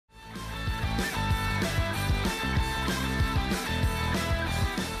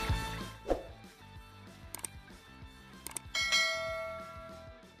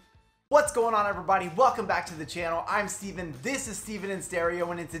going on, everybody? Welcome back to the channel. I'm Steven, this is Steven in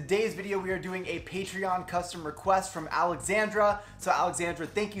Stereo, and in today's video we are doing a Patreon custom request from Alexandra. So Alexandra,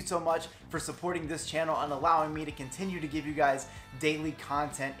 thank you so much for supporting this channel and allowing me to continue to give you guys daily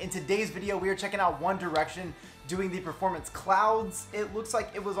content. In today's video we are checking out One Direction doing the performance Clouds. It looks like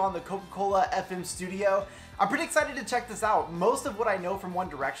it was on the Coca-Cola FM studio. I'm pretty excited to check this out. Most of what I know from One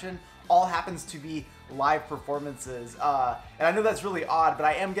Direction all happens to be live performances, and I know that's really odd, but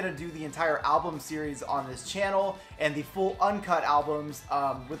I am gonna do the entire album series on this channel and the full uncut albums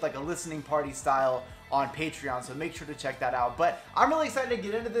with like a listening party style on Patreon, so make sure to check that out. But I'm really excited to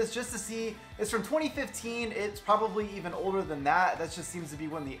get into this just to see. It's from 2015. It's probably even older than that. That just seems to be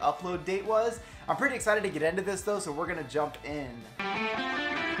when the upload date was. I'm pretty excited to get into this though, so we're gonna jump in.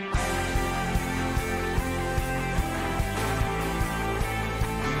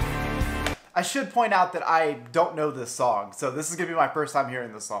 I should point out that I don't know this song, so this is gonna be my first time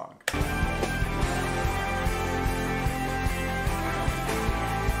hearing this song.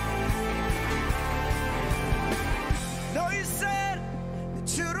 No, you said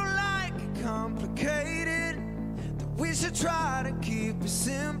that you don't like it complicated, that we should try to keep it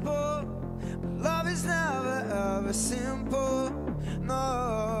simple, but love is never ever simple,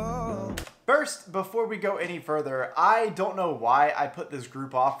 no. First, before we go any further, I don't know why I put this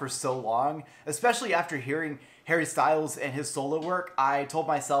group off for so long, especially after hearing Harry Styles and his solo work. I told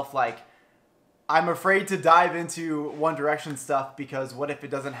myself, like, I'm afraid to dive into One Direction stuff because what if it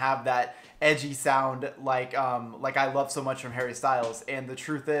doesn't have that edgy sound like I love so much from Harry Styles? And the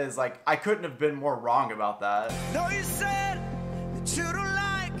truth is, like, I couldn't have been more wrong about that. No, you said that you don't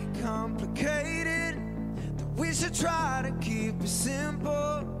like it complicated, that we should try to keep it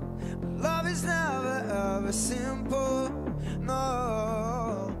simple. Love is never ever simple,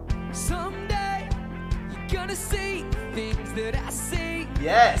 no. Someday you're gonna see things that I see.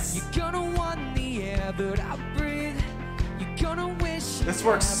 Yes. You're gonna want the air that I breathe. You're gonna wish. This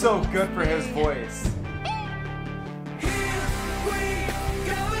works so good for his voice. Here we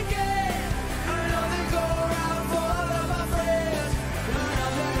go again. Another go around for all of my friends.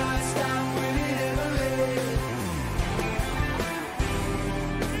 Another night stop with it ever live.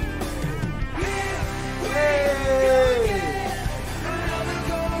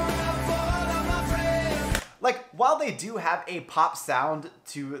 Like, while they do have a pop sound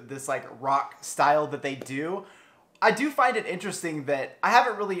to this like rock style that they do, I do find it interesting that I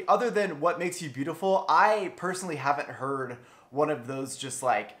haven't really, other than What Makes You Beautiful, I personally haven't heard one of those just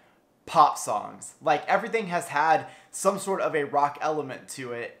like pop songs. Like, everything has had some sort of a rock element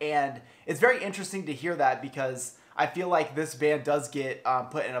to it, and it's very interesting to hear that because I feel like this band does get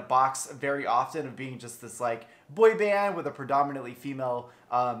put in a box very often of being just this like boy band with a predominantly female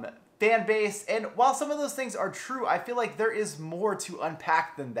fan base. And while some of those things are true, I feel like there is more to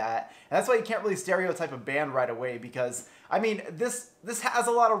unpack than that. And that's why you can't really stereotype a band right away, because I mean, this has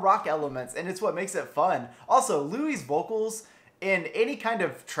a lot of rock elements and it's what makes it fun. Also, Louis' vocals in any kind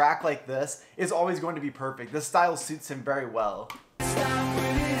of track like this is always going to be perfect. This style suits him very well.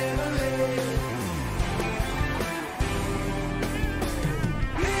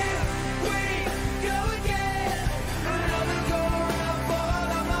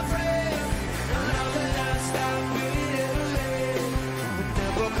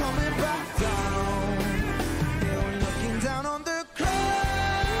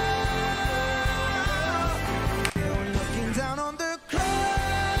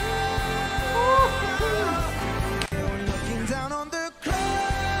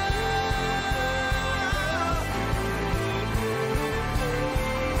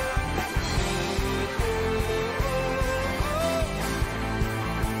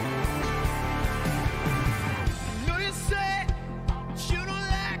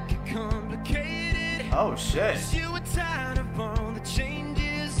 Oh shit. You were tired of all the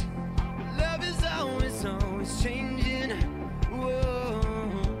changes. Love is always changing. Whoa.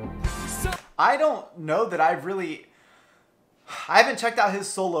 I don't know that I haven't checked out his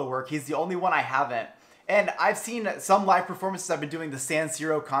solo work. He's the only one I haven't. And I've seen some live performances. I've been doing the San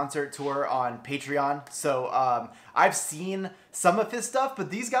Siro concert tour on Patreon. So I've seen some of his stuff, but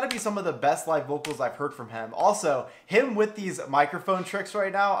these gotta be some of the best live vocals I've heard from him. Also, him with these microphone tricks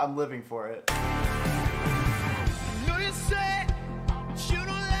right now, I'm living for it.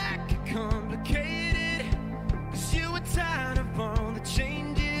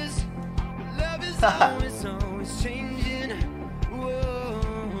 Always changing. Whoa.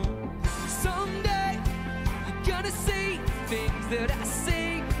 Someday you're gonna see things that I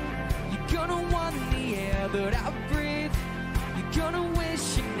see. You're gonna want the air that I breathe. You're gonna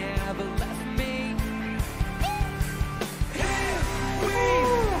wish you never left me. Here we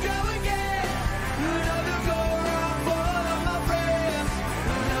go again.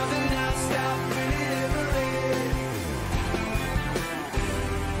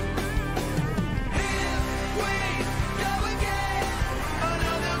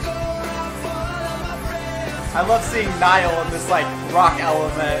 I love seeing Niall in this like rock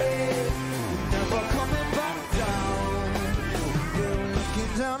element.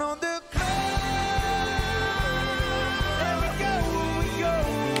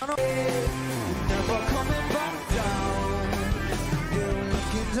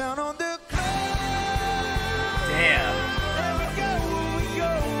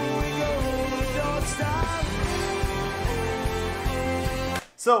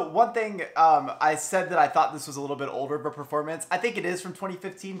 So one thing, I said that I thought this was a little bit older of a performance. I think it is from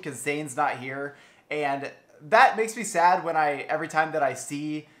 2015 because Zayn's not here, and that makes me sad when every time that I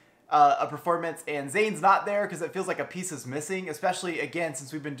see a performance and Zayn's not there, because it feels like a piece is missing, especially again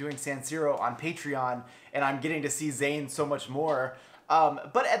since we've been doing San Siro on Patreon and I'm getting to see Zayn so much more.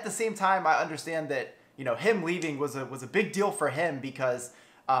 But at the same time, I understand that, you know, him leaving was a big deal for him because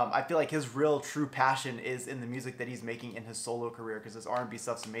I feel like his real true passion is in the music that he's making in his solo career, because his R&B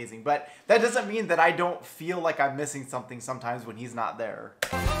stuff's amazing. But that doesn't mean that I don't feel like I'm missing something sometimes when he's not there.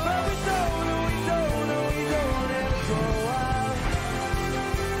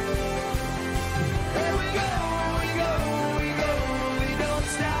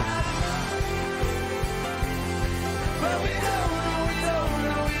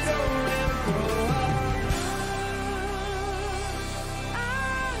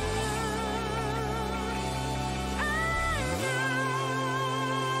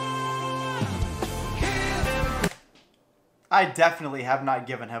 I definitely have not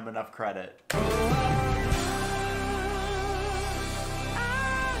given him enough credit. Well,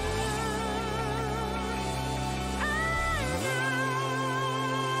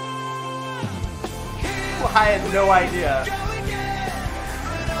 I had no idea.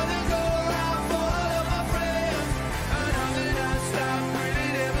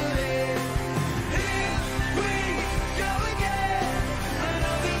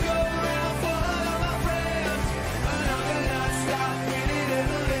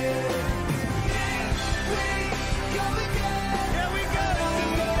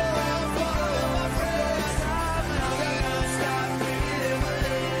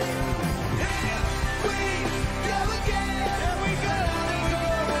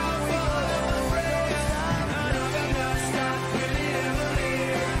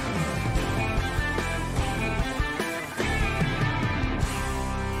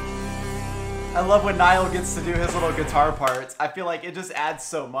 I love when Niall gets to do his little guitar parts. I feel like it just adds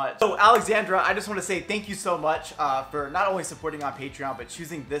so much. So Alexandra, I just want to say thank you so much for not only supporting on Patreon, but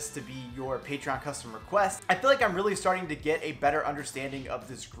choosing this to be your Patreon custom request. I feel like I'm really starting to get a better understanding of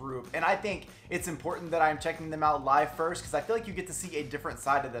this group, and I think it's important that I'm checking them out live first, because I feel like you get to see a different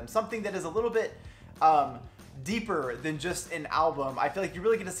side of them, something that is a little bit deeper than just an album. I feel like you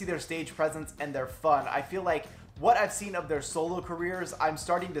really get to see their stage presence and their fun. I feel like what I've seen of their solo careers, I'm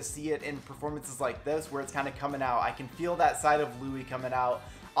starting to see it in performances like this, where it's kind of coming out. I can feel that side of Louis coming out.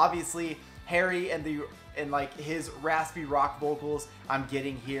 Obviously, Harry and like his raspy rock vocals I'm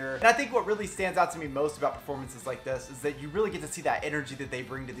getting here. And I think what really stands out to me most about performances like this is that you really get to see that energy that they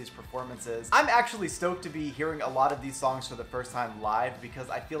bring to these performances. I'm actually stoked to be hearing a lot of these songs for the first time live, because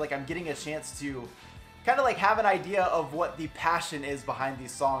I feel like I'm getting a chance to kind of like have an idea of what the passion is behind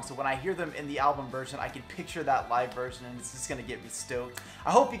these songs. So when I hear them in the album version, I can picture that live version, and it's just gonna get me stoked.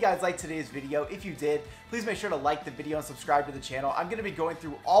 I hope you guys liked today's video. If you did, please make sure to like the video and subscribe to the channel. I'm gonna be going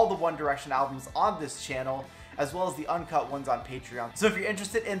through all the One Direction albums on this channel, as well as the uncut ones on Patreon. So if you're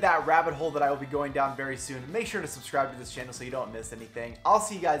interested in that rabbit hole that I will be going down very soon, make sure to subscribe to this channel so you don't miss anything. I'll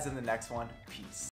see you guys in the next one. Peace.